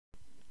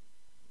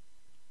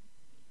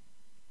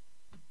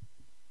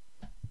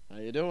How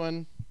you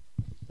doing?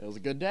 It was a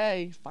good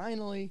day,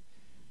 finally.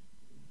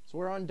 So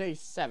we're on day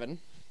 7.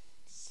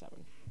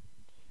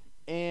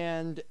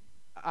 And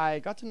I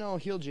got to know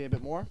Heel J a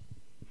bit more.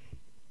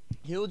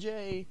 Heel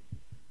J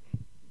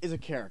is a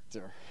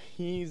character.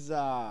 He's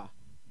fun,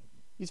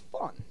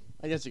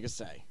 I guess you could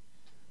say.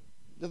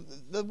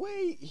 The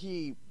way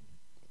he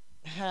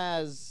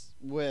has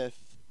with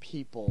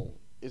people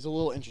is a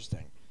little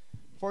interesting.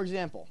 For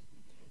example,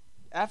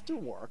 after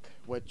work,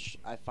 which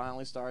I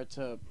finally started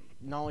to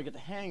not only get the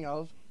hang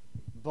of,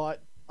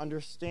 but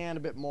understand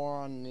a bit more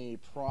on the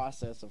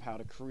process of how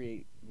to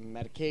create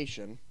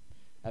medication.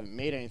 I haven't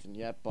made anything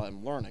yet, but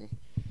I'm learning.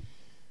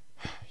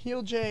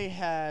 Heel J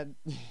had,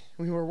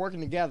 we were working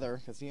together,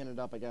 because he ended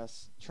up, I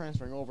guess,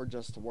 transferring over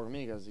just to work with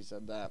me, because he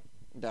said that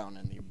down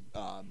in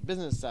the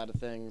business side of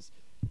things,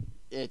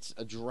 it's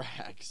a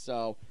drag.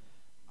 So,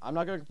 I'm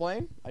not going to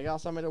complain. I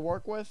got somebody to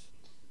work with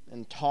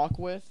and talk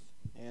with,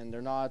 and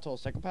they're not a total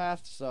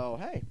psychopath, so,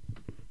 hey,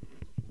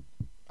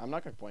 I'm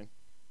not going to complain.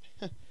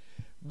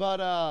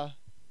 But,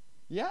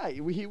 yeah,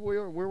 we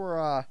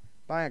were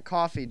buying a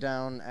coffee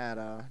down at,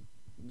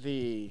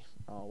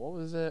 what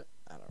was it?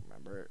 I don't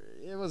remember.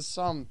 It was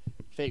some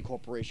fake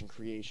corporation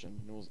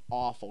creation. It was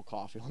awful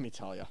coffee, let me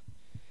tell you.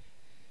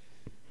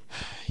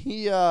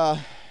 He was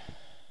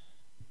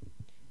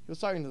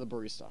talking to the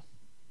barista,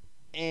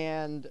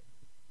 and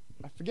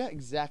I forget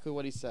exactly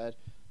what he said.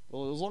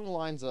 Well, it was along the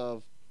lines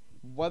of,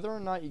 whether or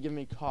not you give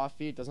me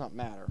coffee, it does not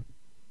matter.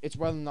 It's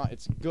whether or not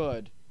it's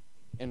good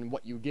and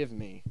what you give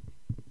me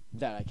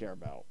that I care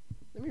about.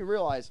 Let me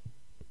realize,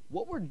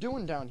 what we're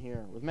doing down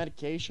here with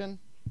medication,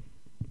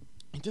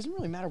 it doesn't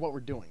really matter what we're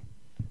doing.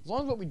 As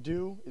long as what we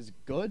do is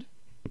good,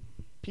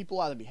 people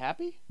will either be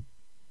happy,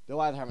 they'll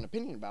either have an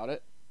opinion about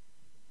it,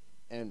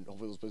 and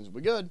hopefully those opinions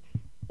will be good,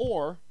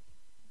 or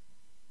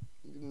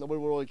nobody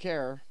will really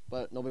care,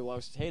 but nobody will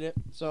always hate it.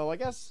 So I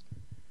guess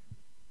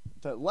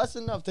the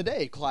lesson of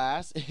today,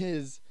 class,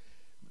 is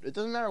it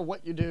doesn't matter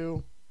what you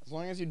do, as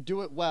long as you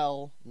do it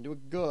well and do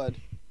it good,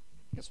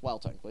 I guess well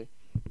technically,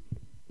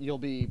 you'll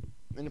be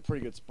in a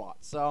pretty good spot.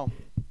 So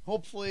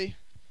hopefully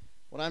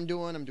what I'm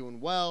doing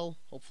well.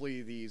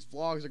 Hopefully these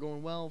vlogs are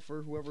going well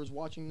for whoever's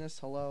watching this.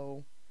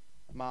 Hello,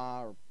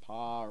 Ma or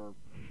Pa or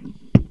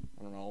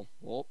I don't know.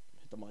 Well,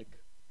 hit the mic.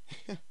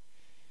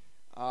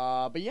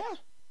 But yeah,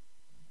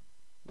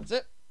 that's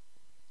it.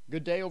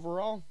 Good day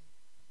overall.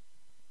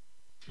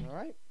 All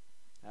right,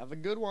 have a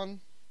good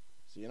one.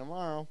 See you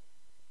tomorrow.